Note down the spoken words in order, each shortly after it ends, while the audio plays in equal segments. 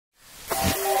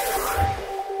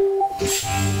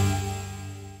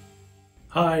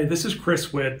Hi, this is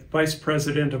Chris Witt, Vice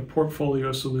President of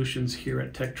Portfolio Solutions here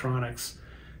at Tektronix.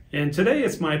 And today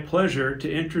it's my pleasure to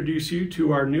introduce you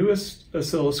to our newest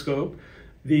oscilloscope,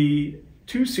 the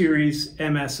 2 Series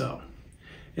MSO.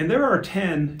 And there are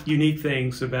 10 unique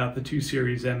things about the 2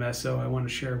 Series MSO I want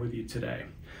to share with you today.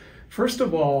 First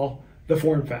of all, the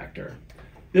form factor.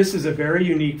 This is a very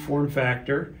unique form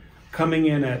factor, coming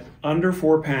in at under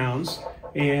 4 pounds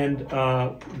and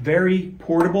very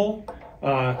portable,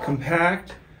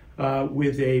 compact,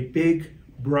 with a big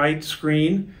bright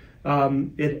screen.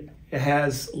 It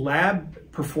has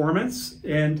lab performance,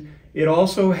 and it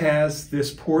also has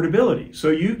this portability.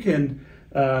 So you can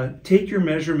take your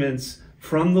measurements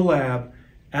from the lab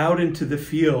out into the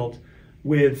field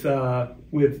with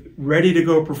ready to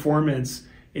go performance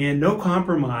and no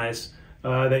compromise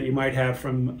that you might have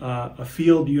from a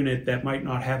field unit that might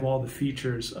not have all the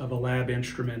features of a lab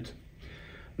instrument.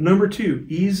 Number 2,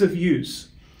 ease of use.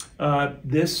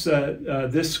 This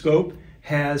scope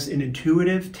has an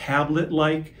intuitive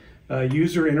tablet-like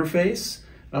user interface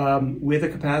with a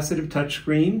capacitive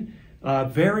touchscreen,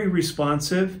 very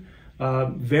responsive,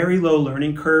 very low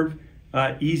learning curve,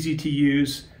 easy to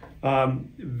use,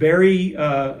 very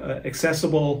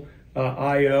accessible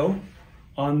I/O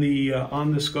on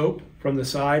the scope from the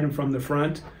side and from the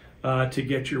front to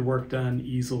get your work done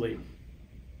easily.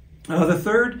 The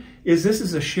third is this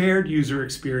is a shared user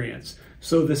experience.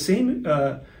 So the same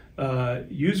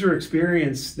user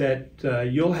experience that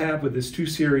you'll have with this 2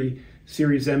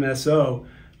 Series MSO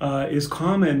is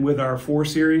common with our 4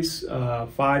 Series,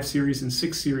 5 Series, and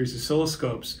 6 Series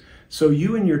oscilloscopes. So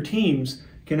you and your teams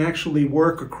can actually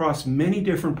work across many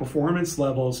different performance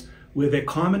levels with a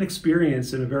common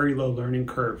experience and a very low learning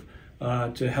curve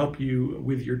to help you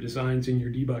with your designs and your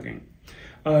debugging.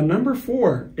 Number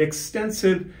 4,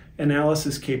 extensive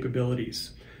analysis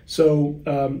capabilities. So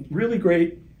really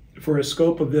great for a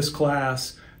scope of this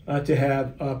class to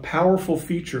have powerful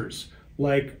features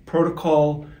like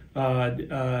protocol,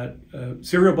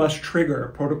 serial bus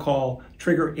trigger, protocol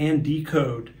trigger and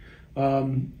decode,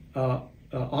 offline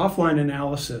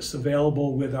analysis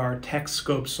available with our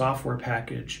TekScope software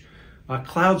package,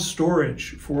 cloud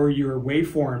storage for your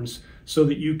waveforms so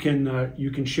that you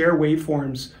can share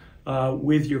waveforms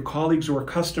with your colleagues or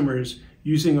customers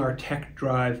using our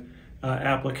TekDrive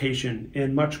application,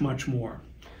 and much, much more.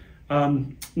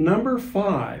 Number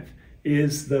 5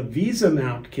 is the Visa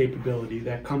mount capability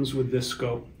that comes with this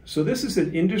scope. So this is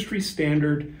an industry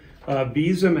standard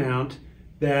Visa mount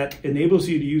that enables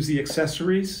you to use the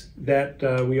accessories that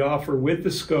we offer with the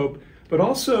scope, but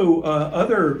also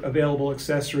other available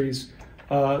accessories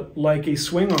like a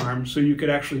swing arm, so you could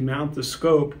actually mount the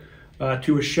scope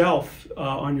to a shelf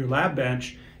on your lab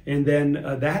bench, and then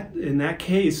in that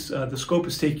case, the scope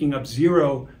is taking up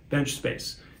 0 bench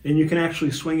space, and you can actually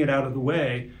swing it out of the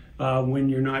way when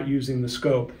you're not using the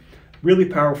scope. Really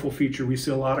powerful feature. We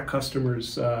see a lot of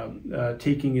customers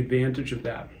taking advantage of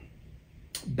that.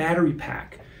 Battery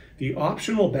pack. The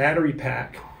optional battery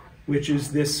pack, which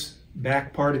is this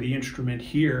back part of the instrument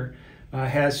here,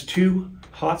 has 2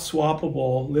 hot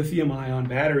swappable lithium-ion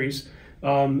batteries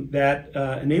that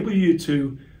enable you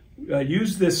to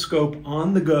use this scope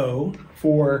on the go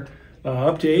for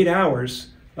up to 8 hours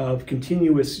of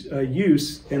continuous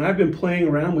use. And I've been playing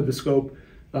around with the scope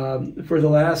for the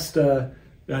last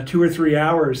 2 or 3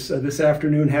 hours this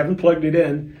afternoon, haven't plugged it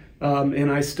in,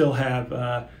 and I still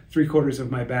have 3/4 of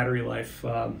my battery life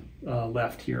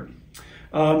left here.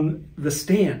 The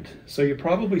stand. So you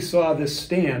probably saw this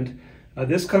stand.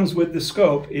 This comes with the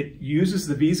scope. It uses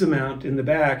the Visa mount in the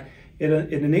back.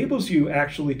 It enables you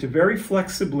actually to very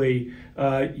flexibly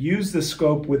use the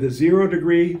scope with a 0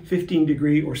 degree, 15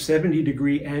 degree, or 70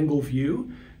 degree angle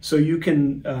view. So you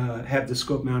can have the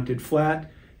scope mounted flat,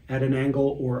 at an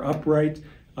angle, or upright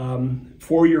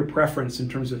for your preference in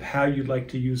terms of how you'd like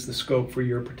to use the scope for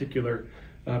your particular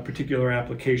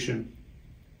application.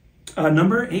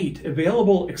 Number 8,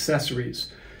 available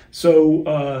accessories. So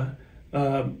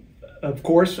of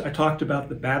course, I talked about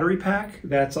the battery pack.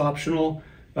 That's optional.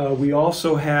 We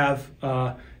also have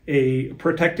a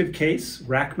protective case,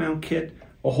 rack mount kit,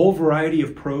 a whole variety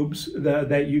of probes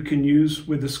that you can use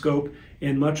with the scope,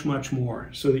 and much, much more,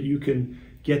 so that you can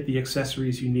get the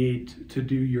accessories you need to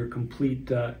do your complete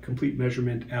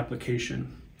measurement application.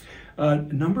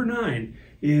 Number 9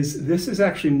 is this is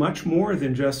actually much more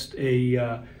than just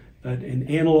an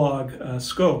analog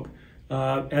scope.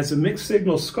 As a mixed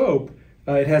signal scope,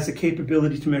 it has the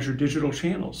capability to measure digital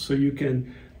channels, so you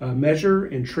can measure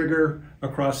and trigger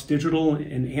across digital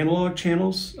and analog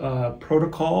channels,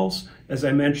 protocols. As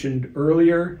I mentioned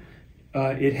earlier,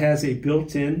 it has a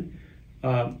built-in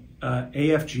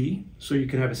AFG, so you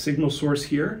can have a signal source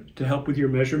here to help with your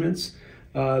measurements.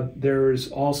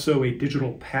 There's also a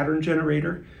digital pattern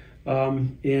generator,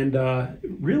 and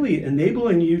really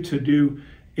enabling you to do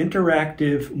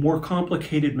interactive, more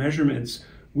complicated measurements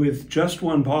with just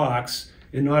one box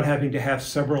and not having to have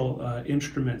several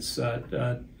instruments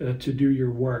to do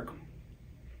your work.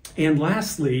 And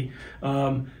lastly,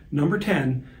 number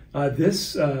 10,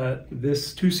 this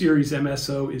 2 Series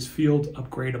MSO is field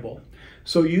upgradable.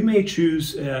 So you may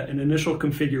choose an initial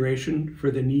configuration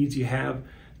for the needs you have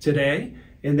today,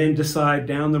 and then decide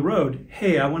down the road,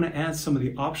 hey, I want to add some of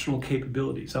the optional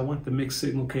capabilities. I want the mixed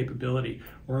signal capability,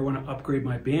 or I want to upgrade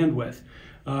my bandwidth.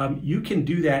 You can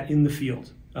do that in the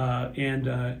field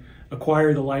and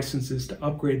acquire the licenses to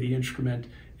upgrade the instrument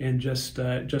and just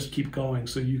keep going,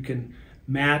 so you can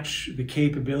match the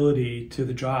capability to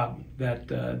the job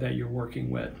that you're working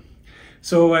with.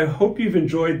 So I hope you've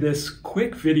enjoyed this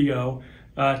quick video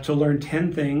to learn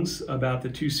 10 things about the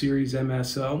 2 Series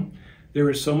MSO. There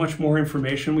is so much more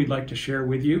information we'd like to share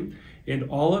with you, and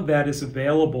all of that is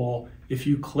available if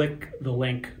you click the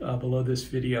link below this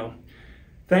video.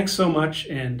 Thanks so much,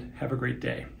 and have a great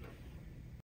day.